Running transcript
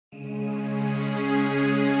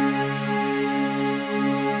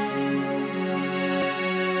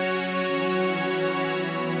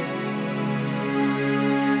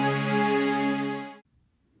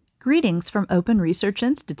Greetings from Open Research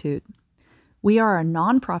Institute. We are a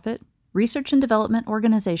nonprofit research and development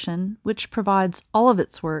organization which provides all of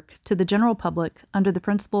its work to the general public under the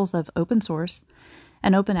principles of open source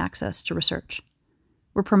and open access to research.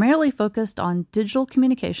 We're primarily focused on digital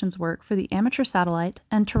communications work for the amateur satellite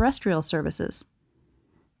and terrestrial services.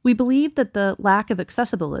 We believe that the lack of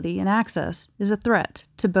accessibility and access is a threat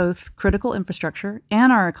to both critical infrastructure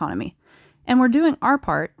and our economy, and we're doing our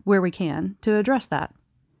part where we can to address that.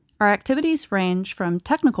 Our activities range from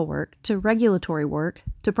technical work to regulatory work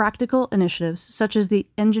to practical initiatives such as the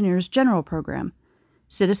Engineers General Program,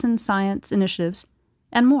 citizen science initiatives,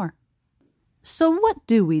 and more. So what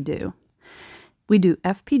do? We do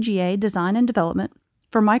FPGA design and development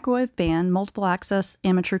for microwave band multiple access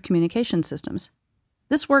amateur communication systems.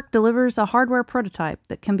 This work delivers a hardware prototype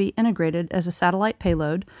that can be integrated as a satellite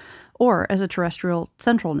payload or as a terrestrial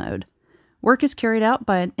central node. Work is carried out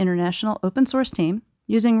by an international open source team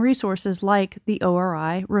using resources like the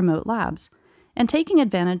ORI remote labs, and taking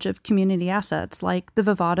advantage of community assets like the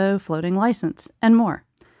Vivado floating license, and more.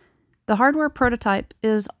 The hardware prototype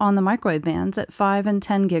is on the microwave bands at 5 and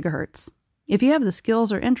 10 gigahertz. If you have the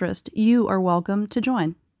skills or interest, you are welcome to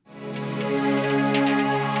join.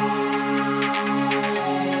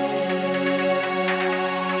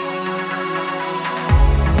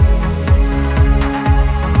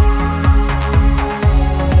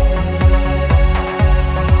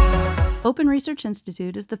 Open Research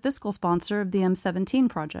Institute is the fiscal sponsor of the M17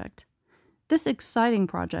 project. This exciting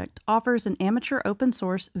project offers an amateur open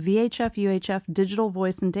source VHF-UHF digital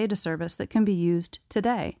voice and data service that can be used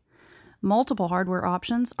today. Multiple hardware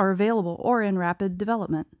options are available or in rapid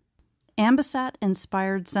development.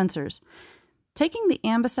 Ambisat-inspired sensors. Taking the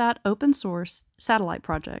Ambisat open source satellite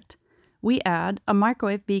project, we add a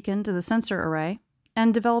microwave beacon to the sensor array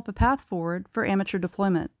and develop a path forward for amateur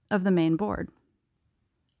deployment of the main board.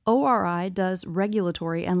 ORI does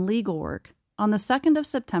regulatory and legal work. On the 2nd of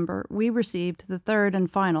September, we received the third and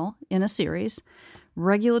final, in a series,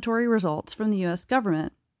 regulatory results from the U.S.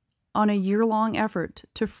 government on a year-long effort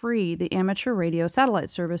to free the amateur radio satellite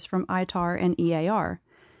service from ITAR and EAR.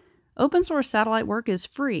 Open source satellite work is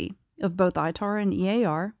free of both ITAR and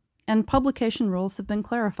EAR, and publication rules have been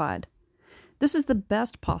clarified. This is the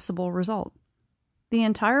best possible result. The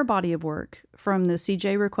entire body of work, from the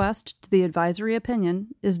CJ request to the advisory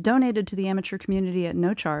opinion, is donated to the amateur community at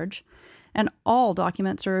no charge, and all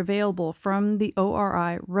documents are available from the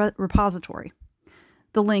ORI repository.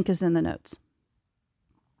 The link is in the notes.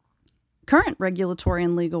 Current regulatory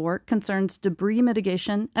and legal work concerns debris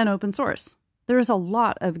mitigation and open source. There is a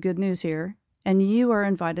lot of good news here, and you are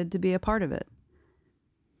invited to be a part of it.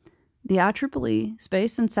 The IEEE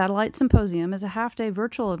Space and Satellite Symposium is a half-day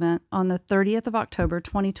virtual event on the 30th of October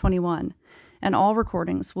 2021, and all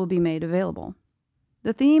recordings will be made available.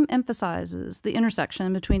 The theme emphasizes the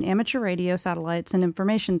intersection between amateur radio satellites and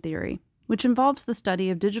information theory, which involves the study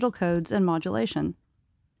of digital codes and modulation.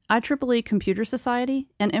 IEEE Computer Society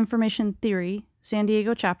and Information Theory San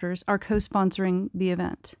Diego chapters are co-sponsoring the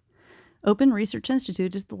event. Open Research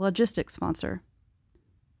Institute is the logistics sponsor.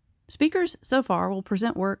 Speakers so far will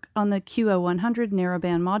present work on the QO100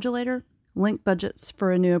 narrowband modulator, link budgets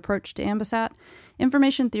for a new approach to Ambisat,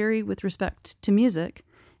 information theory with respect to music,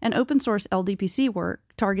 and open source LDPC work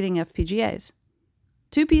targeting FPGAs.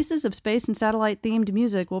 2 pieces of space and satellite themed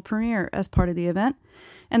music will premiere as part of the event,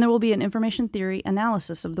 and there will be an information theory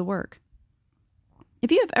analysis of the work.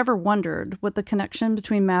 If you have ever wondered what the connection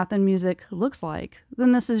between math and music looks like,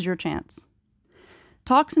 then this is your chance.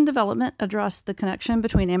 Talks in development address the connection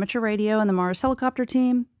between amateur radio and the Mars helicopter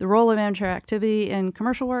team, the role of amateur activity in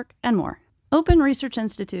commercial work, and more. Open Research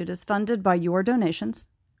Institute is funded by your donations,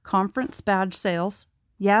 conference badge sales,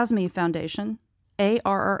 YASME Foundation,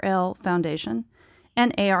 ARRL Foundation,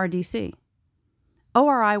 and ARDC.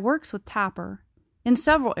 ORI works with TAPR in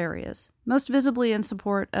several areas, most visibly in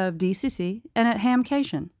support of DCC and at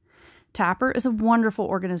Hamcation. TAPR is a wonderful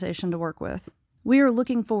organization to work with. We are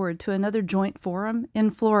looking forward to another joint forum in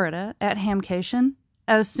Florida at Hamcation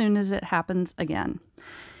as soon as it happens again.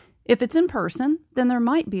 If it's in person, then there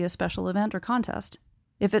might be a special event or contest.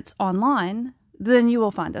 If it's online, then you will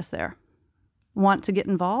find us there. Want to get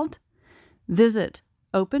involved? Visit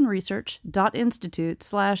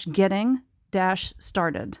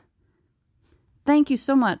openresearch.institute/getting-started. Thank you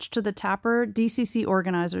so much to the TAPR DCC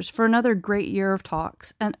organizers for another great year of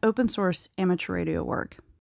talks and open source amateur radio work.